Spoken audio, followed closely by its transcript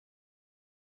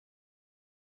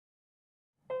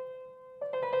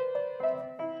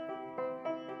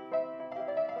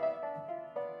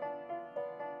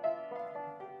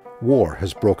War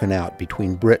has broken out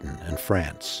between Britain and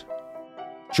France.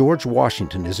 George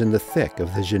Washington is in the thick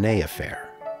of the Genet Affair,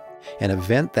 an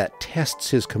event that tests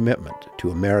his commitment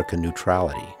to American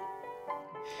neutrality.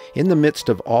 In the midst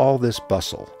of all this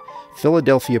bustle,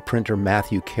 Philadelphia printer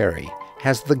Matthew Carey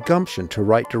has the gumption to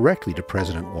write directly to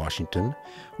President Washington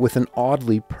with an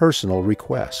oddly personal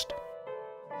request.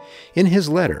 In his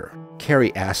letter,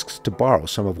 Carey asks to borrow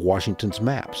some of Washington's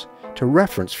maps to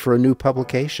reference for a new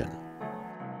publication.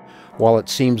 While it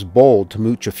seems bold to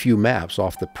mooch a few maps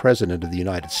off the President of the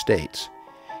United States,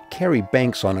 Carey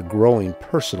banks on a growing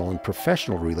personal and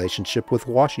professional relationship with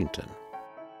Washington.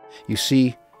 You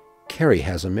see, Carey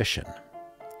has a mission,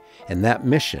 and that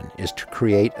mission is to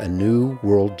create a new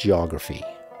world geography,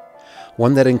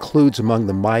 one that includes among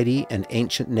the mighty and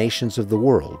ancient nations of the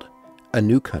world a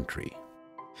new country,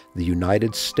 the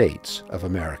United States of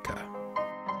America.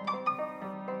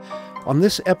 On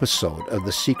this episode of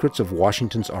The Secrets of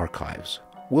Washington's Archives,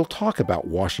 we'll talk about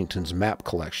Washington's map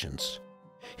collections,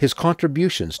 his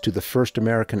contributions to the first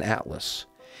American atlas,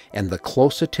 and the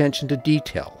close attention to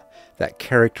detail that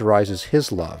characterizes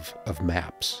his love of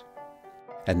maps.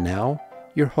 And now,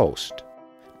 your host,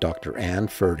 Dr. Ann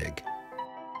Ferdig.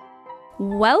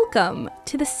 Welcome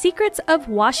to The Secrets of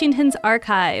Washington's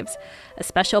Archives, a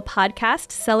special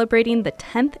podcast celebrating the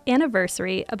 10th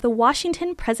anniversary of the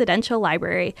Washington Presidential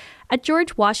Library at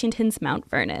George Washington's Mount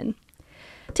Vernon.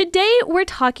 Today, we're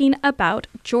talking about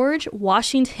George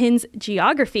Washington's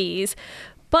geographies,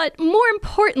 but more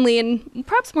importantly, and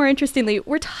perhaps more interestingly,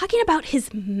 we're talking about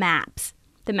his maps.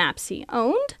 The maps he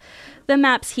owned, the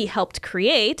maps he helped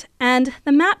create, and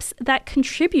the maps that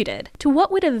contributed to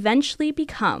what would eventually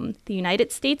become the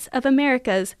United States of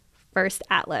America's first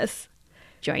atlas.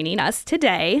 Joining us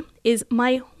today is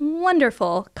my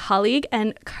wonderful colleague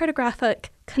and cartographic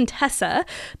contessa,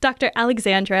 Dr.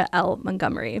 Alexandra L.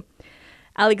 Montgomery.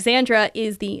 Alexandra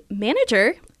is the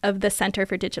manager of the Center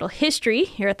for Digital History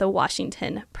here at the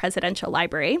Washington Presidential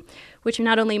Library, which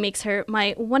not only makes her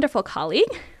my wonderful colleague,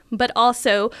 but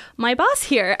also my boss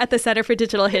here at the Center for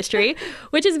Digital History,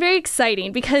 which is very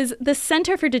exciting because the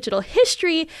Center for Digital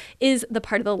History is the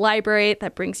part of the library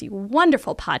that brings you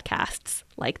wonderful podcasts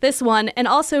like this one, and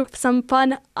also some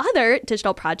fun other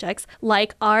digital projects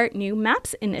like our new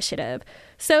Maps initiative.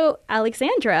 So,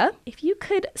 Alexandra, if you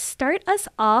could start us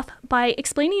off by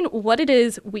explaining what it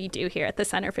is we do here at the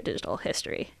Center for Digital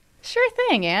History. Sure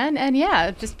thing, Anne. And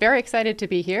yeah, just very excited to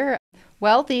be here.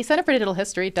 Well, the Center for Digital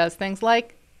History does things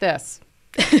like this.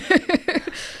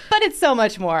 But it's so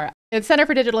much more. At Center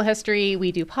for Digital History,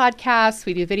 we do podcasts,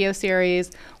 we do video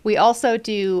series. We also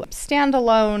do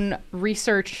standalone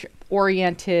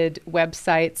research-oriented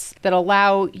websites that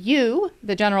allow you,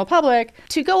 the general public,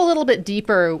 to go a little bit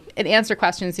deeper and answer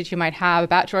questions that you might have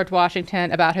about George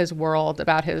Washington, about his world,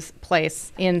 about his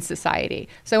place in society.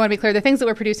 So I want to be clear, the things that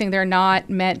we're producing, they're not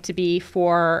meant to be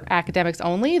for academics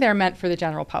only. They're meant for the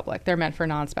general public. They're meant for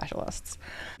non-specialists.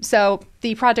 So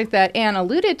the project that Anne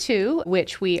alluded to,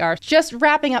 which we are just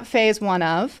wrapping up phase one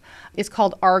of, is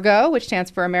called ARGO, which stands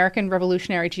for American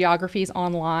Revolutionary Geographies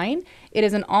Online. It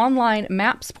is an online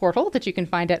maps portal that you can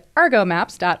find at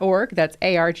argomaps.org. That's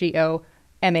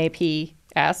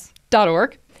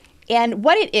ARGOMAPS.org. And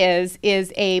what it is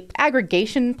a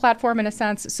aggregation platform in a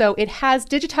sense. So it has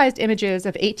digitized images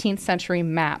of 18th century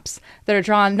maps that are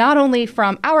drawn not only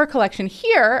from our collection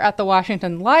here at the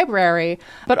Washington Library,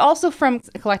 but also from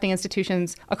collecting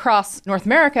institutions across North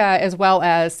America as well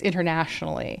as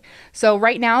internationally. So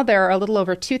right now there are a little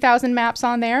over 2,000 maps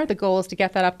on there. The goal is to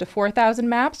get that up to 4,000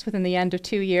 maps within the end of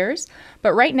 2 years.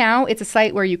 But right now it's a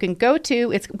site where you can go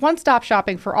to. It's one-stop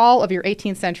shopping for all of your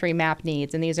 18th century map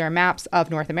needs. And these are maps of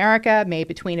North America made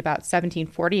between about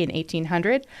 1740 and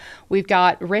 1800. We've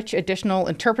got rich additional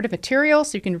interpretive material,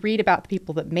 so you can read about the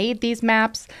people that made these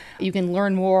maps. You can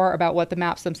learn more about what the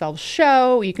maps themselves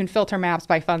show. You can filter maps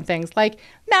by fun things like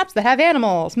maps that have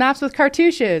animals, maps with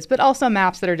cartouches, but also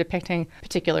maps that are depicting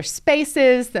particular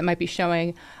spaces that might be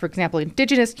showing, for example,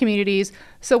 indigenous communities.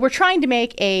 So we're trying to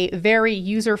make a very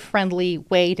user-friendly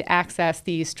way to access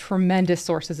these tremendous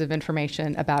sources of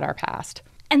information about our past.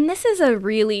 And this is a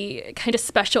really kind of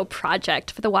special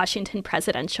project for the Washington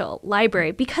Presidential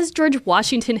Library because George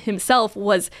Washington himself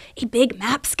was a big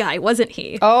maps guy, wasn't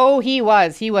he? Oh, he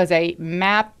was. He was a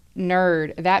map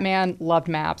nerd. That man loved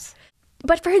maps.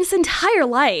 But for his entire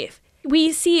life,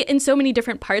 we see in so many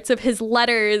different parts of his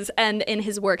letters and in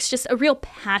his works just a real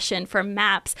passion for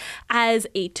maps as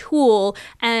a tool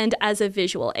and as a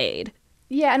visual aid.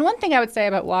 Yeah, and one thing I would say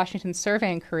about Washington's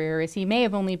surveying career is he may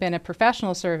have only been a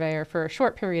professional surveyor for a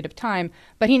short period of time,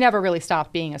 but he never really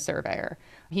stopped being a surveyor.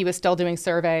 He was still doing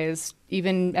surveys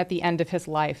even at the end of his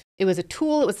life. It was a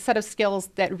tool, it was a set of skills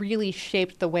that really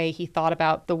shaped the way he thought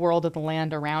about the world and the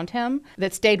land around him,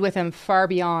 that stayed with him far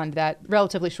beyond that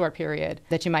relatively short period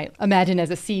that you might imagine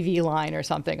as a CV line or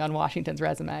something on Washington's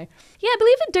resume. Yeah, I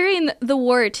believe during the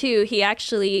war, too, he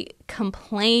actually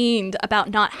complained about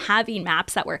not having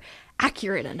maps that were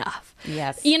accurate enough.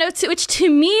 Yes. Which to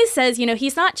me says,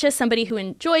 he's not just somebody who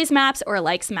enjoys maps or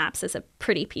likes maps as a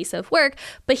pretty piece of work,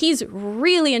 but he's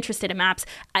really interested in maps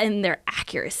and their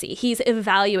accuracy. He's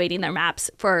evaluating their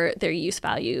maps for their use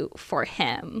value for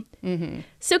him. Mm-hmm.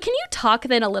 So can you talk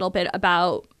then a little bit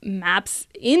about maps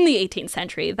in the 18th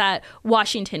century that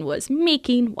Washington was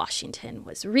making, Washington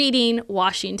was reading,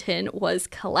 Washington was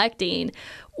collecting?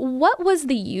 What was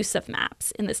the use of maps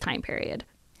in this time period?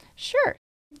 Sure.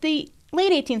 The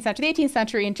late 18th century, the 18th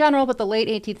century in general, but the late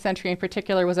 18th century in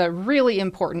particular was a really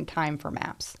important time for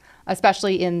maps,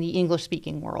 especially in the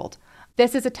English-speaking world.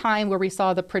 This is a time where we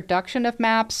saw the production of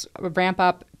maps ramp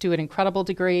up to an incredible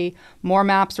degree. More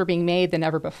maps were being made than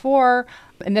ever before.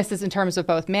 And this is in terms of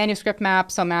both manuscript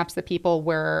maps, so maps that people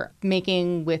were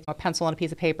making with a pencil and a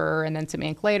piece of paper and then some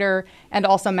ink later, and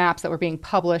also maps that were being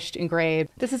published, engraved.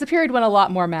 This is a period when a lot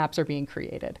more maps are being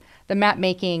created. The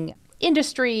map-making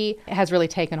industry has really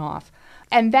taken off.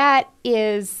 And that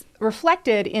is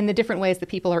reflected in the different ways that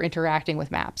people are interacting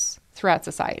with maps throughout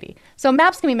society. So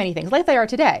maps can be many things, like they are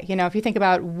today. If you think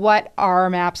about what are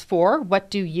maps for,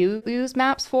 what do you use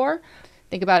maps for?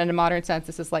 Think about it in a modern sense,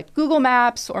 this is like Google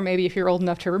Maps, or maybe if you're old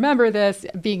enough to remember this,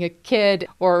 being a kid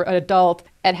or an adult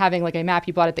and having like a map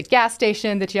you bought at the gas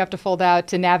station that you have to fold out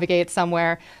to navigate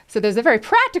somewhere. So there's a very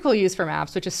practical use for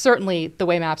maps, which is certainly the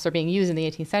way maps are being used in the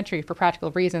 18th century for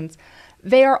practical reasons.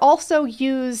 They are also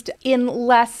used in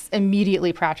less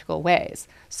immediately practical ways.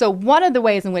 So one of the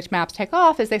ways in which maps take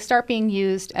off is they start being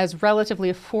used as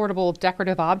relatively affordable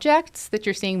decorative objects that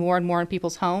you're seeing more and more in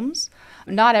people's homes.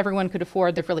 Not everyone could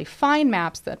afford the really fine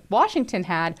maps that Washington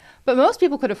had, but most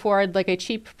people could afford like a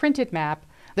cheap printed map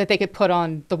that they could put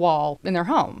on the wall in their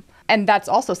home. And that's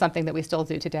also something that we still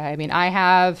do today. I mean, I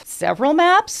have several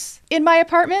maps in my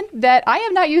apartment that I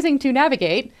am not using to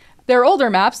navigate. They're older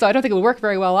maps, so I don't think it would work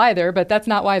very well either, but that's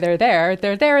not why they're there.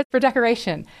 They're there for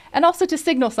decoration and also to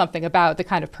signal something about the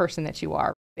kind of person that you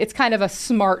are. It's kind of a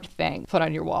smart thing put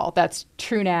on your wall. That's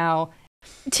true now.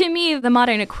 To me, the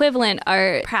modern equivalent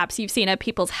are perhaps you've seen at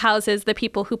people's houses, the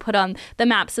people who put on the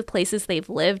maps of places they've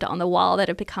lived on the wall that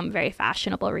have become very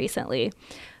fashionable recently.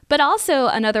 But also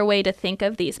another way to think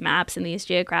of these maps and these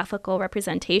geographical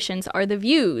representations are the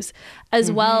views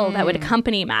as well that would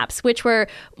accompany maps, which were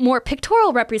more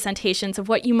pictorial representations of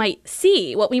what you might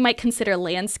see, what we might consider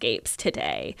landscapes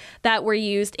today, that were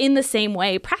used in the same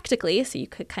way practically, so you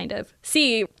could kind of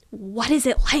see what is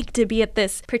it like to be at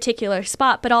this particular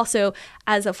spot, but also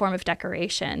as a form of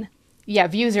decoration. Yeah,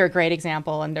 views are a great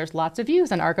example, and there's lots of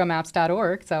views on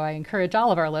argomaps.org, so I encourage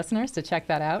all of our listeners to check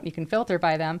that out. You can filter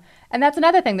by them. And that's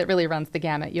another thing that really runs the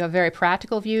gamut. You have very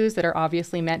practical views that are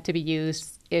obviously meant to be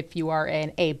used if you are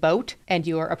in a boat and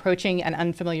you are approaching an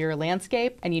unfamiliar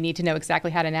landscape and you need to know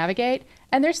exactly how to navigate.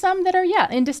 And there's some that are,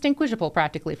 indistinguishable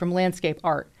practically from landscape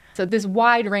art. So this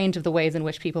wide range of the ways in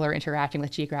which people are interacting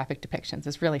with geographic depictions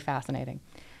is really fascinating.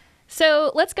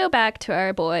 So let's go back to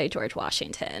our boy, George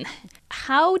Washington.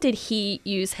 How did he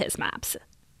use his maps?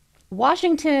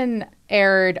 Washington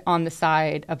erred on the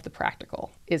side of the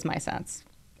practical, is my sense.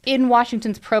 In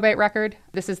Washington's probate record,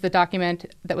 this is the document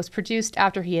that was produced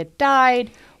after he had died,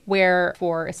 where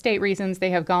for estate reasons,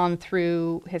 they have gone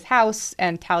through his house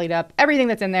and tallied up everything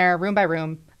that's in there, room by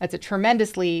room. It's a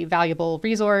tremendously valuable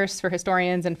resource for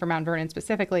historians and for Mount Vernon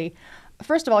specifically.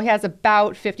 First of all, he has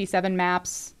about 57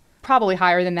 maps, probably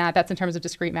higher than that. That's in terms of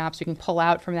discrete maps you can pull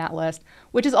out from that list,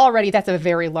 which is that's a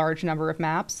very large number of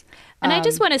maps. And I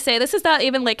just want to say, this is not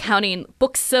even like counting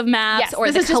books of maps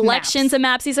or the collections of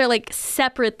maps. These are like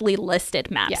separately listed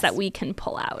maps that we can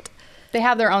pull out. They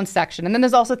have their own section. And then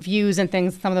there's also views and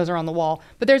things. Some of those are on the wall.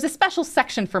 But there's a special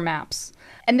section for maps.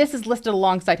 And this is listed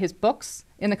alongside his books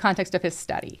in the context of his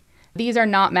study. These are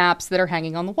not maps that are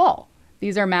hanging on the wall.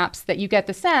 These are maps that you get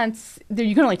the sense, that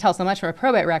you can only tell so much from a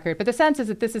probate record, but the sense is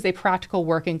that this is a practical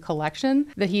working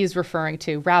collection that he is referring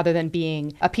to rather than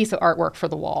being a piece of artwork for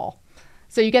the wall.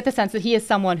 So you get the sense that he is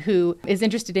someone who is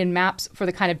interested in maps for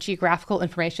the kind of geographical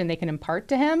information they can impart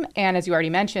to him. And as you already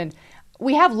mentioned,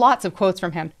 we have lots of quotes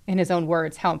from him in his own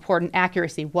words, how important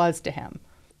accuracy was to him.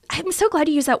 I'm so glad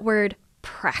you used that word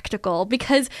practical,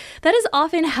 because that is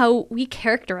often how we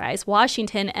characterize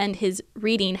Washington and his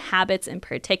reading habits in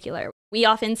particular. We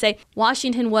often say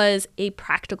Washington was a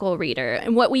practical reader.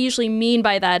 And what we usually mean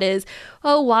by that is,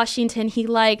 Washington, he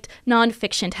liked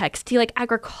nonfiction texts. He liked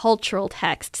agricultural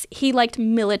texts. He liked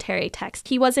military texts.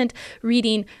 He wasn't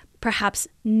reading perhaps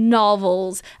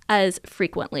novels as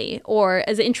frequently or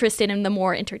as interested in the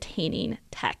more entertaining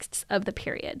texts of the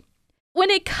period. When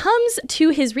it comes to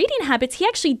his reading habits, he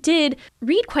actually did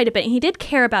read quite a bit, and he did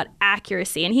care about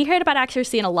accuracy. And he cared about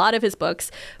accuracy in a lot of his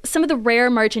books. Some of the rare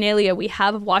marginalia we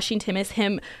have of Washington is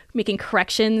him making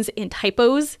corrections in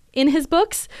typos in his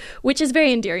books, which is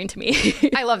very endearing to me.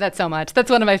 I love that so much. That's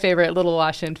one of my favorite little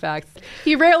Washington facts.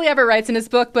 He rarely ever writes in his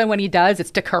book, but when he does,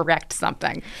 it's to correct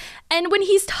something. And when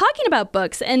he's talking about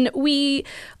books, and we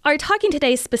are talking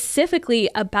today specifically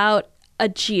about a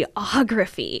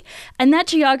geography. And that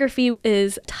geography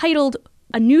is titled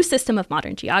A New System of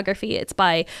Modern Geography. It's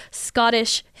by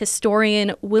Scottish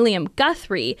historian William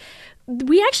Guthrie.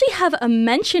 We actually have a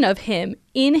mention of him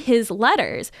in his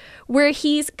letters where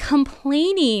he's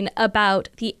complaining about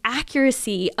the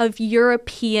accuracy of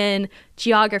European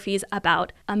geographies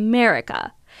about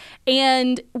America.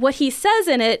 And what he says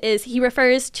in it is he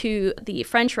refers to the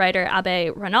French writer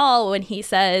Abbé Raynal when he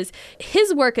says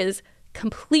his work is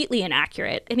completely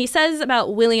inaccurate. And he says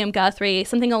about William Guthrie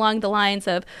something along the lines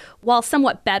of, while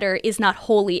somewhat better, is not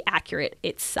wholly accurate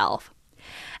itself.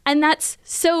 And that's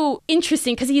so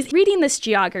interesting because he's reading this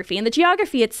geography, and the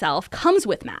geography itself comes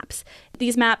with maps.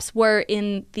 These maps were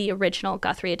in the original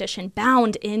Guthrie edition,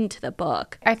 bound into the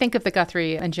book. I think of the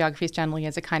Guthrie and geographies generally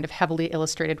as a kind of heavily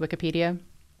illustrated Wikipedia.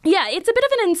 Yeah, it's a bit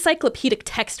of an encyclopedic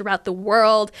text about the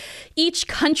world. Each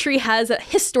country has a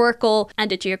historical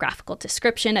and a geographical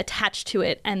description attached to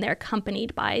it, and they're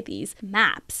accompanied by these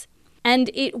maps.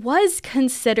 And it was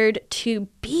considered to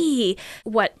be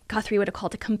what Guthrie would have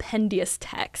called a compendious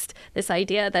text, this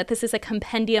idea that this is a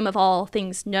compendium of all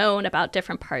things known about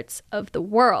different parts of the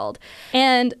world.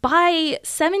 And by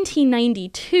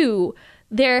 1792,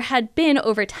 there had been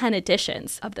over 10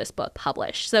 editions of this book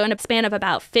published. So in a span of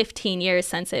about 15 years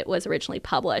since it was originally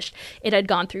published, it had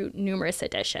gone through numerous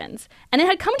editions. And it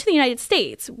had come to the United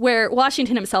States, where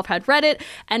Washington himself had read it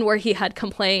and where he had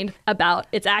complained about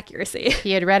its accuracy.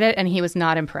 He had read it and he was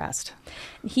not impressed.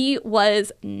 He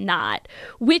was not,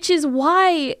 which is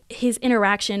why his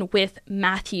interaction with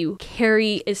Matthew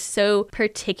Carey is so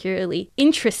particularly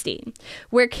interesting,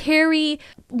 where Carey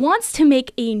wants to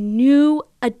make a new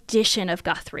edition of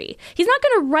Guthrie. He's not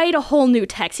going to write a whole new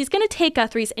text. He's going to take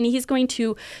Guthrie's and he's going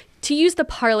to use the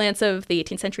parlance of the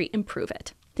 18th century, improve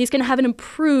it. He's going to have an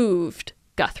improved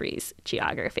Guthrie's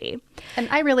geography. And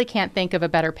I really can't think of a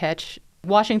better pitch.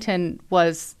 Washington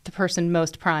was the person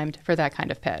most primed for that kind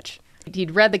of pitch.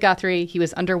 He'd read the Guthrie, he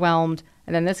was underwhelmed,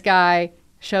 and then this guy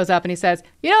shows up and he says,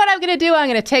 you know what I'm going to do? I'm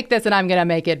going to take this and I'm going to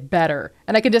make it better.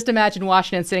 And I can just imagine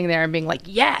Washington sitting there and being like,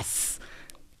 yes!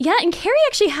 Yeah, and Carey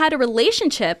actually had a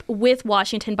relationship with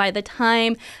Washington by the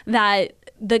time that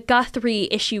the Guthrie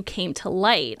issue came to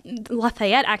light.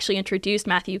 Lafayette actually introduced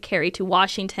Matthew Carey to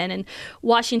Washington, and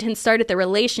Washington started the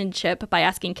relationship by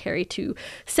asking Carey to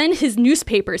send his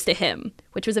newspapers to him,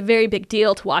 which was a very big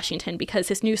deal to Washington because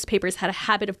his newspapers had a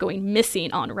habit of going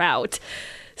missing en route.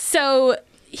 So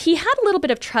he had a little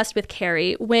bit of trust with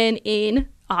Carey when in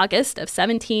August of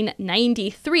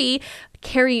 1793,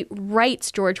 Carey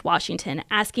writes George Washington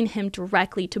asking him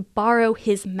directly to borrow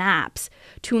his maps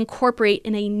to incorporate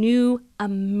in a new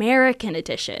American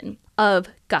edition of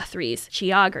Guthrie's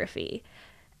geography.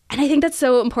 And I think that's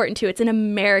so important too. It's an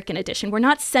American edition. We're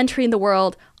not centering the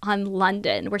world on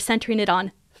London. We're centering it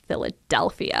on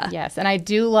Philadelphia. Yes, and I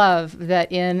do love that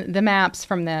in the maps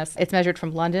from this, it's measured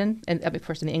from London, and of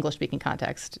course in the English-speaking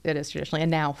context, it is traditionally,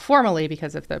 and now formally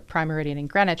because of the prime meridian in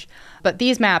Greenwich. But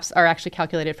these maps are actually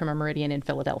calculated from a meridian in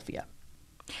Philadelphia.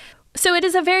 So it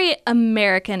is a very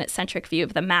American-centric view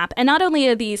of the map. And not only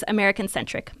are these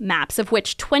American-centric maps, of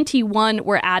which 21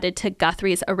 were added to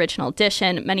Guthrie's original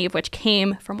edition, many of which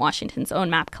came from Washington's own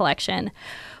map collection,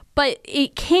 but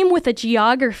it came with a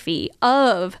geography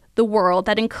of the world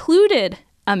that included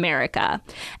America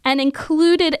and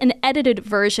included an edited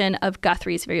version of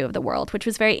Guthrie's view of the world, which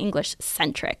was very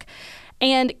English-centric.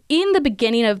 And in the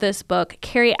beginning of this book,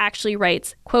 Carey actually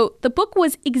writes, quote, "The book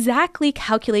was exactly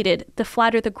calculated to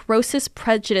flatter the grossest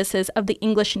prejudices of the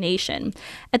English nation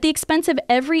at the expense of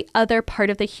every other part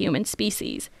of the human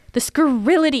species. The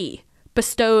scurrility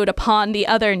bestowed upon the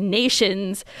other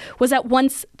nations was at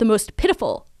once the most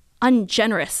pitiful,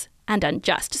 ungenerous, and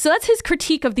unjust." So that's his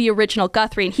critique of the original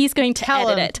Guthrie, and he's going to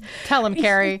edit it. Tell him,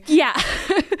 Carey. Yeah.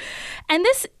 And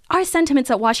this are sentiments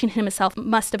that Washington himself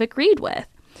must have agreed with.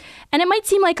 And it might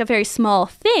seem like a very small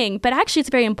thing, but actually it's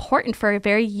very important for a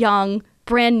very young,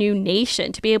 brand new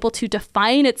nation to be able to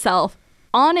define itself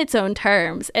on its own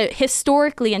terms,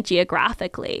 historically and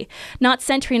geographically, not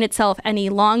centering itself any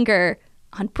longer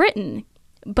on Britain,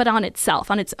 but on itself,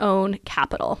 on its own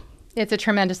capital. It's a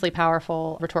tremendously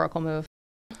powerful rhetorical move.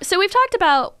 So we've talked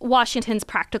about Washington's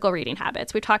practical reading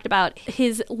habits. We've talked about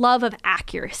his love of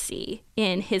accuracy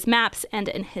in his maps and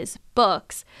in his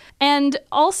books, and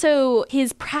also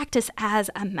his practice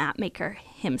as a map maker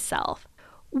himself.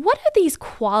 What do these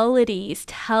qualities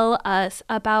tell us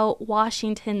about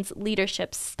Washington's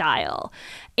leadership style?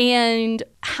 And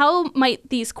how might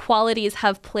these qualities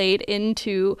have played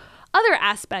into other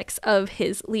aspects of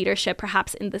his leadership,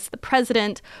 perhaps in this the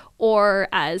president or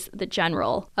as the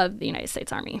general of the United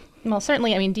States Army? Well,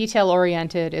 certainly,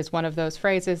 detail-oriented is one of those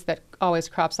phrases that always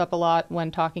crops up a lot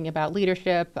when talking about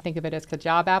leadership. I think of it as a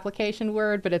job application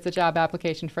word, but it's a job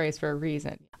application phrase for a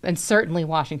reason. And certainly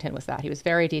Washington was that. He was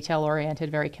very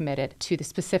detail-oriented, very committed to the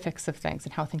specifics of things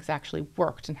and how things actually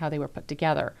worked and how they were put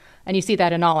together. And you see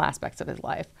that in all aspects of his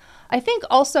life. I think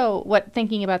also what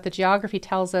thinking about the geography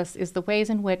tells us is the ways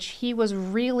in which he was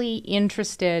really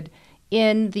interested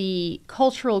in the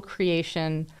cultural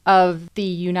creation of the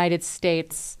United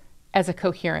States as a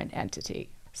coherent entity.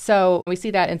 So we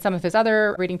see that in some of his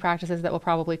other reading practices that will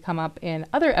probably come up in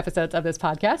other episodes of this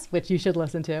podcast, which you should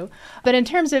listen to. But in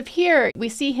terms of here, we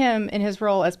see him in his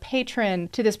role as patron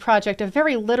to this project of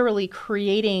very literally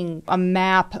creating a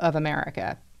map of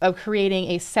America, of creating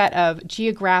a set of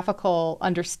geographical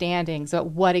understandings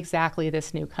of what exactly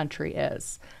this new country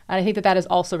is. And I think that is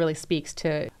also really speaks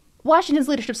to Washington's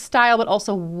leadership style, but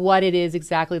also what it is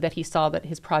exactly that he saw that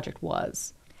his project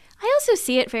was. I also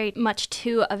see it very much,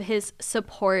 too, of his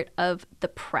support of the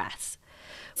press.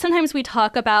 Sometimes we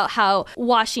talk about how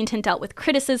Washington dealt with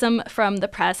criticism from the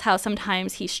press, how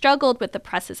sometimes he struggled with the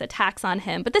press's attacks on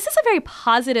him. But this is a very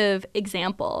positive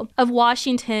example of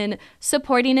Washington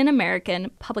supporting an American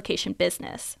publication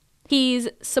business. He's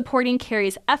supporting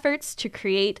Carey's efforts to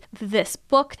create this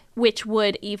book, which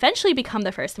would eventually become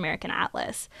the first American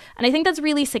atlas. And I think that's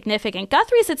really significant.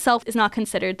 Guthrie's itself is not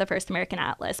considered the first American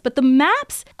atlas, but the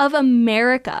maps of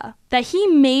America that he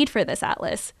made for this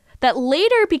atlas that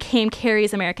later became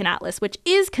Carey's American Atlas, which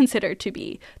is considered to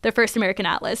be the first American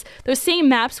atlas, those same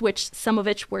maps, which some of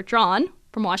which were drawn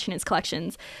from Washington's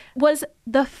collections, was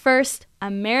the first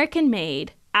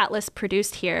American-made atlas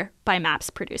produced here by maps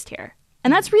produced here.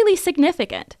 And that's really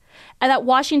significant, and that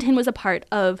Washington was a part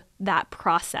of that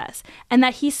process, and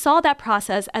that he saw that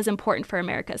process as important for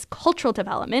America's cultural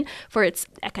development, for its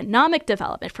economic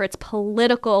development, for its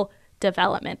political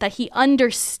development, that he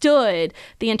understood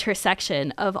the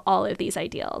intersection of all of these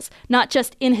ideals, not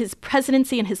just in his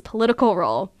presidency and his political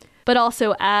role, but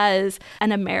also as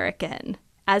an American,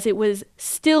 as it was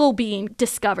still being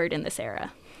discovered in this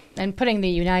era. And putting the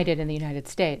United in the United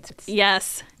States.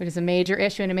 Yes. Which is a major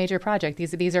issue and a major project.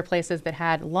 These are places that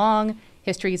had long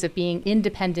histories of being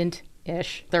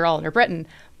independent-ish. They're all under Britain,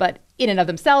 but in and of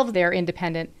themselves, they're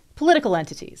independent political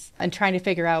entities, and trying to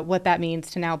figure out what that means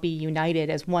to now be united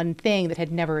as one thing that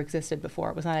had never existed before.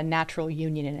 It was not a natural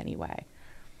union in any way.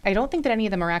 I don't think that any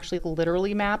of them are actually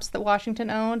literally maps that Washington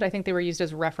owned. I think they were used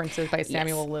as references by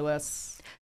Samuel Lewis.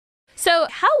 So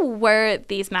how were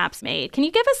these maps made? Can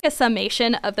you give us a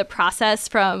summation of the process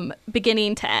from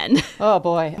beginning to end? Oh,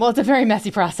 boy. Well, it's a very messy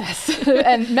process,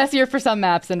 and messier for some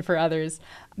maps than for others.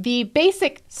 The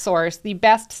basic source, the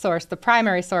best source, the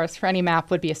primary source for any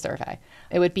map would be a survey.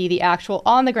 It would be the actual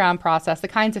on-the-ground process, the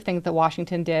kinds of things that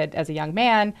Washington did as a young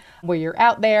man, where you're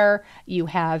out there, you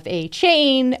have a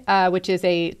chain, which is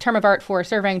a term of art for a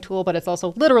surveying tool, but it's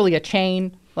also literally a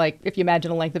chain. Like, if you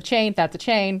imagine a length of chain, that's a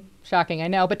chain. Shocking, I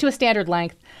know. But to a standard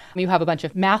length, you have a bunch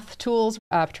of math tools,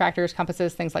 protractors,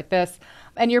 compasses, things like this.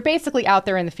 And you're basically out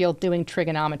there in the field doing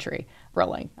trigonometry.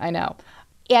 Brilliant, I know.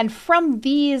 And from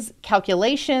these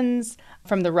calculations,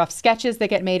 from the rough sketches that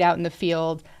get made out in the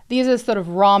field, these are sort of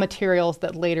raw materials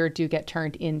that later do get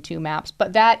turned into maps.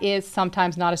 But that is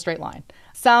sometimes not a straight line.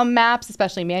 Some maps,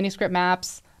 especially manuscript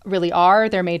maps, really are.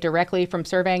 They're made directly from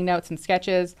surveying notes and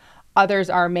sketches. Others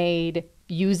are made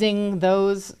using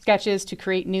those sketches to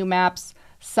create new maps.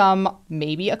 Some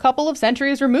maybe a couple of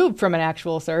centuries removed from an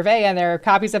actual survey, and there are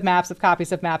copies of maps of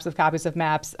copies of maps of copies of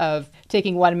maps of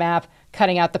taking one map,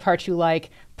 cutting out the parts you like,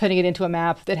 putting it into a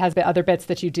map that has the other bits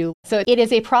that you do. So it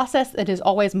is a process that is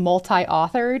always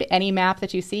multi-authored. Any map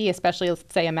that you see, especially,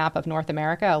 let's say, a map of North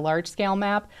America, a large-scale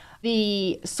map,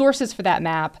 the sources for that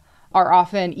map are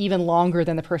often even longer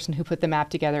than the person who put the map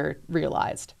together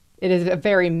realized. It is a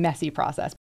very messy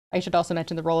process. I should also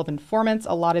mention the role of informants.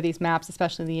 A lot of these maps,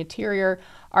 especially in the interior,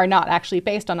 are not actually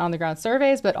based on on-the-ground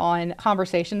surveys, but on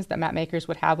conversations that map makers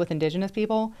would have with indigenous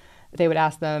people. They would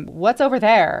ask them, what's over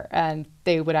there? And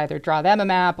they would either draw them a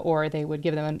map or they would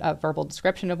give them a verbal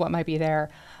description of what might be there.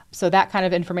 So that kind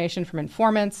of information from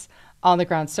informants,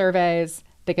 on-the-ground surveys,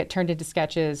 that get turned into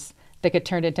sketches, that get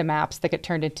turned into maps, that get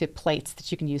turned into plates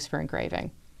that you can use for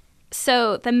engraving.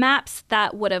 So the maps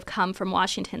that would have come from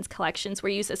Washington's collections were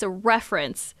used as a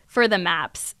reference for the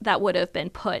maps that would have been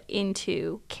put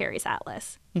into Cary's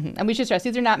atlas. Mm-hmm. And we should stress,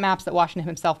 these are not maps that Washington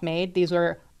himself made. These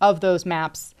were of those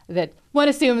maps that one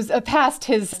assumes passed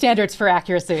his standards for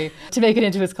accuracy to make it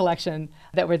into his collection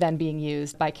that were then being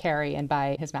used by Cary and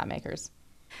by his map makers.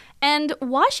 And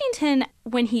Washington,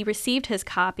 when he received his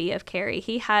copy of Cary,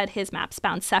 he had his maps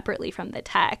bound separately from the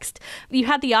text. You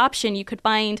had the option, you could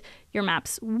bind your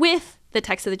maps with the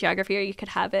text of the geography, or you could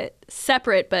have it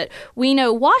separate. But we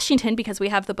know Washington, because we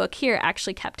have the book here,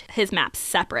 actually kept his maps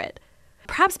separate.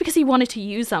 Perhaps because he wanted to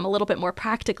use them a little bit more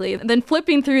practically than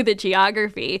flipping through the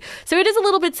geography. So it is a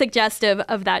little bit suggestive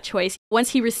of that choice.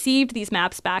 Once he received these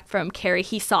maps back from Cary,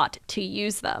 he sought to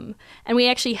use them. And we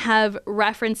actually have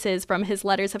references from his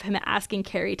letters of him asking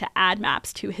Cary to add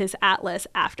maps to his atlas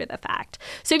after the fact.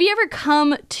 So if you ever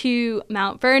come to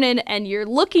Mount Vernon and you're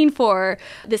looking for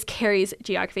this Cary's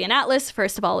Geography and Atlas,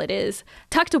 first of all, it is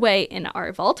tucked away in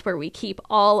our vault where we keep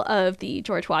all of the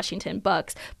George Washington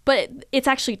books. But it's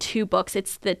actually two books.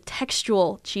 It's the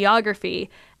textual geography,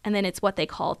 and then it's what they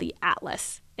call the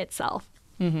atlas itself.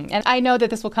 Mm-hmm. And I know that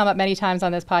this will come up many times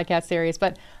on this podcast series,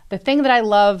 but the thing that I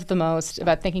love the most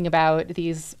about thinking about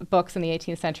these books in the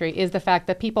 18th century is the fact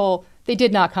that people, they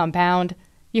did not come bound.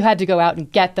 You had to go out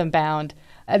and get them bound.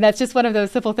 And that's just one of those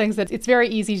simple things that it's very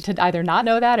easy to either not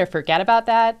know that or forget about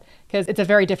that, because it's a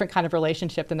very different kind of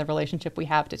relationship than the relationship we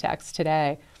have to text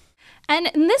today. And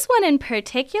this one in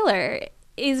particular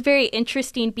is very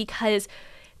interesting because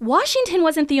Washington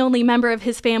wasn't the only member of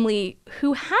his family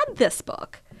who had this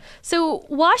book. So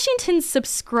Washington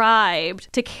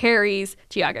subscribed to Cary's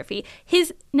geography.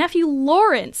 His nephew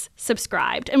Lawrence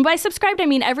subscribed. And by subscribed, I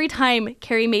mean every time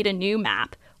Cary made a new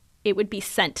map, it would be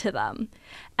sent to them.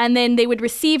 And then they would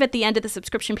receive at the end of the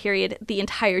subscription period the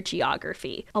entire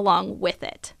geography along with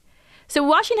it. So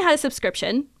Washington had a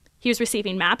subscription. He was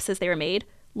receiving maps as they were made.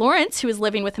 Lawrence, who was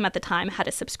living with him at the time, had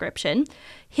a subscription.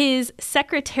 His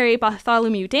secretary,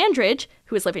 Bartholomew Dandridge,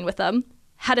 who was living with them,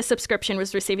 had a subscription,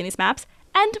 was receiving these maps.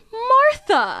 And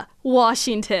Martha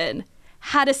Washington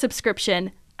had a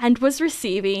subscription and was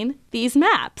receiving these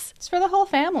maps. It's for the whole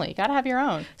family. You gotta have your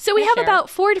own. So we have about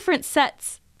 4 different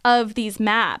sets of these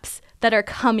maps that are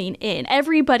coming in.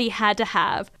 Everybody had to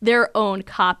have their own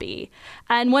copy.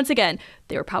 And once again,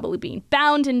 they were probably being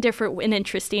bound in different and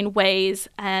interesting ways.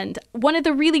 And one of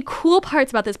the really cool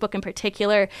parts about this book in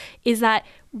particular is that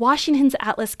Washington's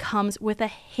atlas comes with a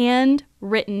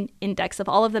handwritten index of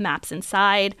all of the maps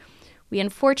inside. We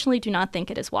unfortunately do not think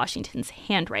it is Washington's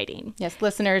handwriting. Yes,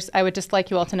 listeners, I would just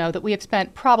like you all to know that we have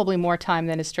spent probably more time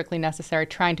than is strictly necessary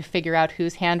trying to figure out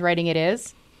whose handwriting it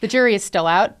is. The jury is still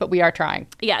out, but we are trying.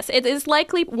 Yes, it is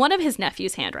likely one of his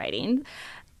nephew's handwriting,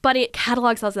 but it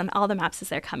catalogs all the maps as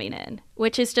they're coming in,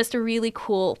 which is just a really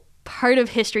cool part of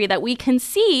history that we can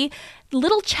see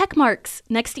little check marks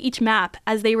next to each map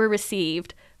as they were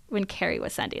received when Cary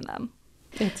was sending them.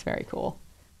 It's very cool.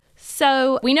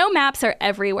 So we know maps are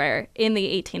everywhere in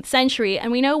the 18th century,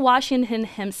 and we know Washington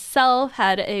himself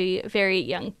had a very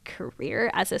young career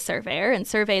as a surveyor and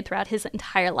surveyed throughout his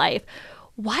entire life.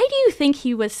 Why do you think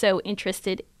he was so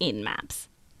interested in maps?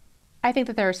 I think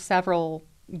that there are several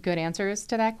good answers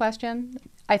to that question.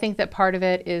 I think that part of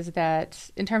it is that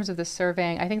in terms of the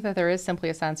surveying, I think that there is simply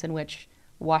a sense in which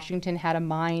Washington had a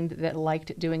mind that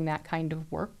liked doing that kind of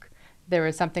work. There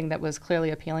was something that was clearly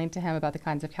appealing to him about the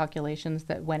kinds of calculations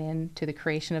that went into the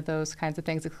creation of those kinds of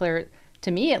things. It's clear,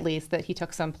 to me at least, that he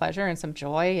took some pleasure and some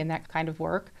joy in that kind of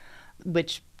work,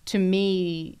 which to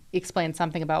me explains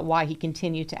something about why he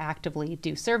continued to actively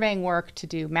do surveying work, to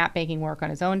do map making work on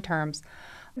his own terms.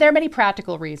 There are many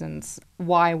practical reasons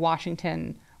why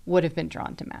Washington would have been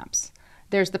drawn to maps.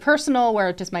 There's the personal, where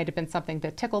it just might have been something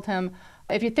that tickled him.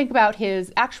 If you think about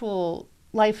his actual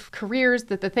life careers,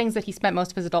 the things that he spent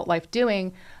most of his adult life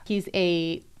doing, he's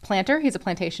a planter, he's a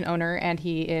plantation owner, and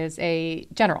he is a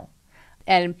general.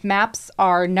 And maps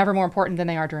are never more important than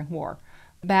they are during war.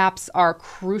 Maps are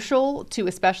crucial to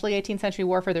especially 18th century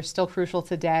warfare. They're still crucial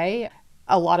today.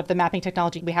 A lot of the mapping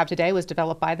technology we have today was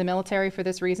developed by the military for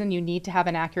this reason. You need to have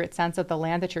an accurate sense of the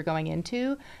land that you're going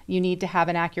into. You need to have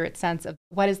an accurate sense of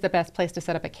what is the best place to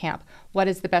set up a camp. What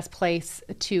is the best place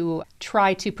to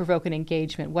try to provoke an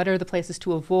engagement? What are the places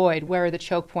to avoid? Where are the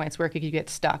choke points? Where could you get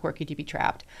stuck? Where could you be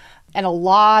trapped? And a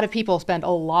lot of people spend a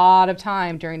lot of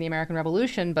time during the American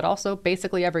Revolution, but also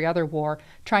basically every other war,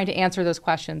 trying to answer those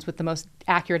questions with the most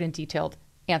accurate and detailed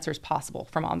answers possible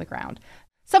from on the ground.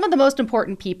 Some of the most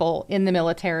important people in the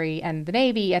military and the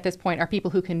Navy at this point are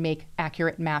people who can make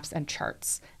accurate maps and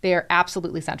charts. They are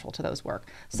absolutely central to those work.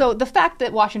 So the fact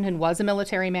that Washington was a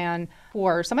military man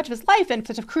for so much of his life and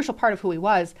such a crucial part of who he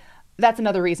was, That's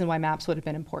another reason why maps would have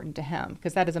been important to him,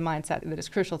 because that is a mindset that is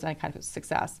crucial to any kind of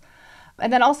success.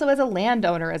 And then also as a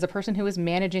landowner, as a person who is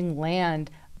managing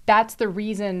land, that's the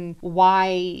reason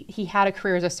why he had a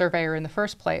career as a surveyor in the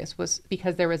first place, was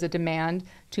because there was a demand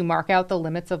to mark out the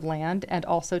limits of land and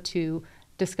also to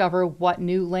discover what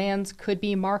new lands could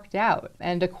be marked out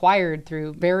and acquired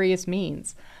through various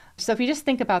means. So if you just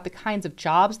think about the kinds of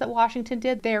jobs that Washington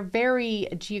did, they're very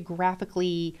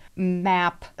geographically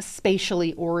map,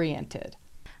 spatially oriented.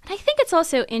 And I think it's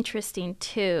also interesting,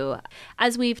 too,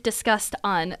 as we've discussed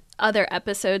on other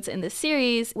episodes in the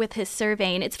series with his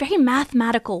surveying, it's very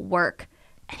mathematical work.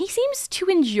 And he seems to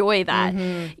enjoy that.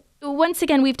 Mm-hmm. Once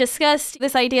again, we've discussed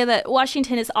this idea that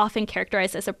Washington is often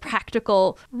characterized as a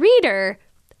practical reader,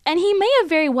 and he may have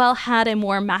very well had a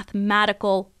more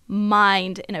mathematical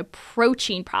mind in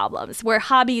approaching problems, where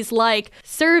hobbies like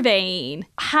surveying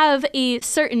have a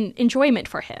certain enjoyment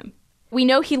for him. We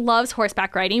know he loves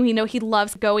horseback riding. We know he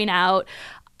loves going out.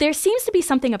 There seems to be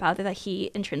something about it that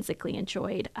he intrinsically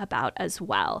enjoyed about as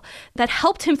well, that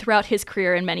helped him throughout his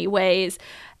career in many ways,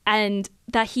 and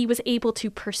that he was able to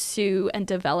pursue and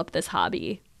develop this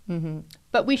hobby. Mm-hmm.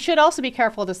 But we should also be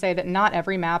careful to say that not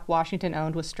every map Washington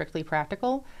owned was strictly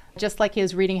practical. Just like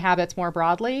his reading habits more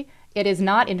broadly, it is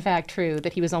not, in fact, true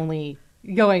that he was only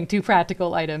going to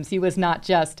practical items. He was not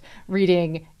just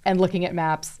reading and looking at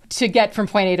maps to get from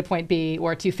point A to point B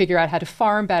or to figure out how to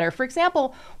farm better. For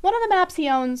example, one of the maps he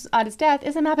owns at his death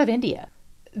is a map of India.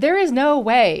 There is no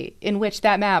way in which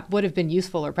that map would have been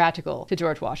useful or practical to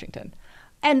George Washington.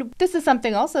 And this is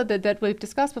something also that we've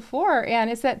discussed before, and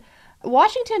is that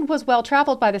Washington was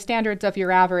well-traveled by the standards of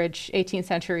your average 18th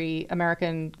century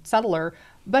American settler,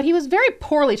 but he was very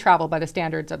poorly traveled by the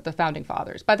standards of the Founding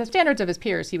Fathers. By the standards of his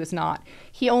peers, he was not.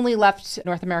 He only left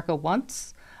North America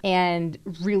once, and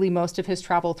really most of his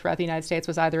travel throughout the United States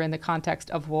was either in the context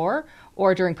of war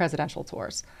or during presidential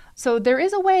tours. So there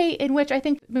is a way in which I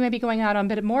think we may be going out on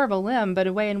a bit more of a limb, but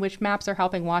a way in which maps are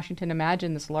helping Washington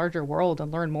imagine this larger world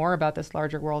and learn more about this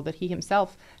larger world that he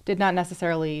himself did not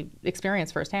necessarily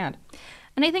experience firsthand.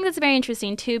 And I think that's very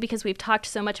interesting, too, because we've talked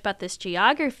so much about this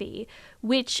geography,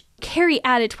 which Carey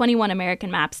added 21 American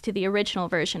maps to the original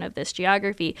version of this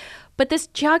geography. But this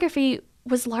geography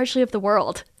was largely of the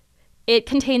world. It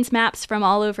contains maps from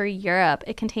all over Europe.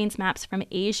 It contains maps from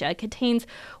Asia. It contains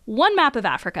one map of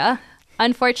Africa.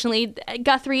 Unfortunately,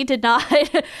 Guthrie did not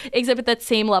exhibit that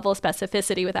same level of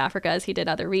specificity with Africa as he did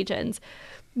other regions.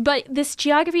 But this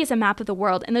geography is a map of the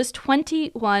world, and those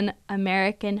 21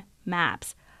 American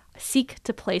maps seek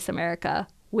to place America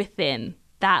within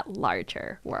that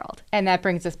larger world. And that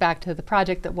brings us back to the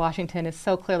project that Washington is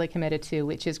so clearly committed to,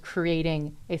 which is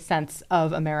creating a sense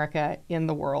of America in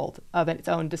the world, of its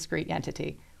own discrete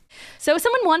entity. So if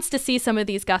someone wants to see some of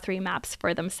these Guthrie maps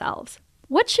for themselves,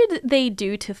 what should they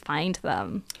do to find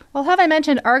them? Well, have I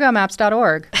mentioned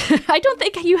argomaps.org? I don't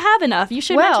think you have enough. You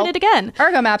should mention it again.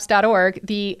 Argomaps.org,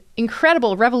 the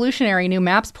incredible, revolutionary new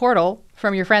maps portal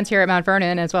from your friends here at Mount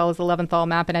Vernon, as well as the Leventhal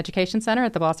Map and Education Center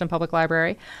at the Boston Public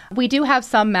Library. We do have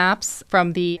some maps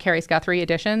from the Carey Guthrie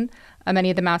edition, many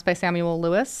of the maps by Samuel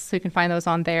Lewis, so you can find those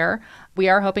on there. We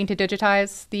are hoping to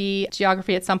digitize the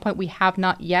geography at some point. We have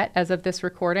not yet as of this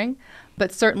recording,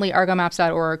 but certainly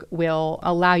argomaps.org will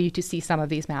allow you to see some of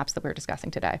these maps that we're discussing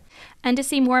today. And to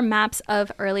see more maps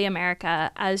of early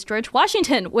America as George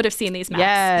Washington would have seen these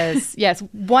maps. Yes.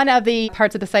 One of the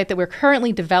parts of the site that we're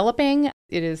currently developing,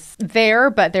 it is there,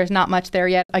 but there's not much there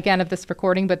yet, again, of this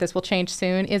recording, but this will change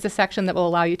soon, is a section that will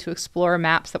allow you to explore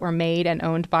maps that were made and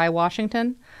owned by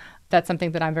Washington. That's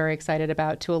something that I'm very excited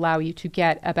about, to allow you to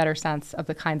get a better sense of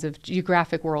the kinds of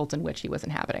geographic worlds in which he was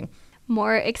inhabiting.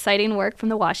 More exciting work from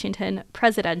the Washington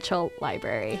Presidential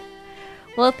Library.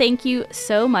 Well, thank you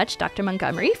so much, Dr.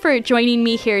 Montgomery, for joining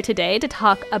me here today to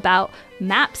talk about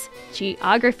maps,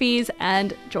 geographies,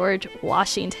 and George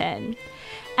Washington.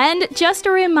 And just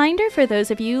a reminder for those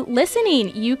of you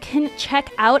listening, you can check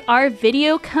out our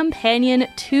video companion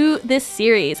to this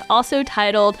series, also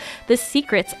titled The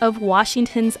Secrets of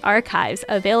Washington's Archives,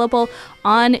 available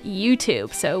on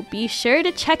YouTube. So be sure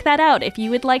to check that out if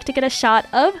you would like to get a shot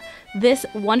of this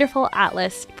wonderful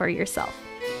atlas for yourself.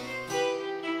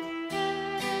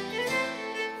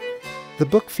 The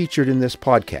book featured in this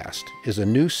podcast is A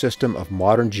New System of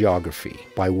Modern Geography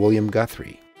by William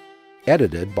Guthrie,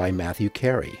 edited by Matthew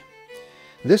Carey.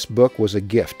 This book was a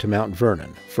gift to Mount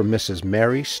Vernon from Mrs.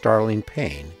 Mary Starling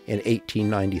Payne in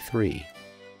 1893.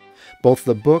 Both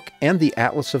the book and the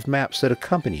atlas of maps that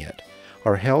accompany it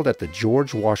are held at the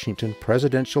George Washington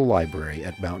Presidential Library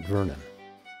at Mount Vernon.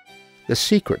 The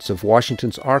Secrets of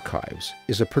Washington's Archives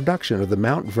is a production of the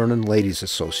Mount Vernon Ladies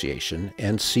Association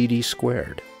and CD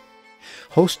Squared.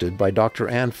 Hosted by Dr.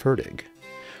 Ann Fertig.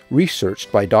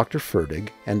 Researched by Dr. Fertig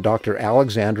and Dr.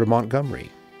 Alexandra Montgomery.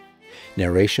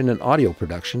 Narration and audio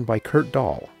production by Kurt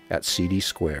Dahl at CD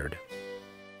Squared.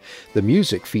 The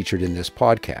music featured in this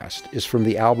podcast is from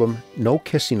the album No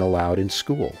Kissing Allowed in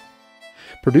School,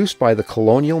 produced by the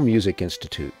Colonial Music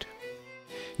Institute.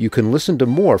 You can listen to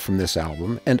more from this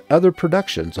album and other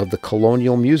productions of the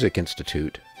Colonial Music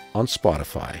Institute on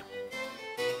Spotify.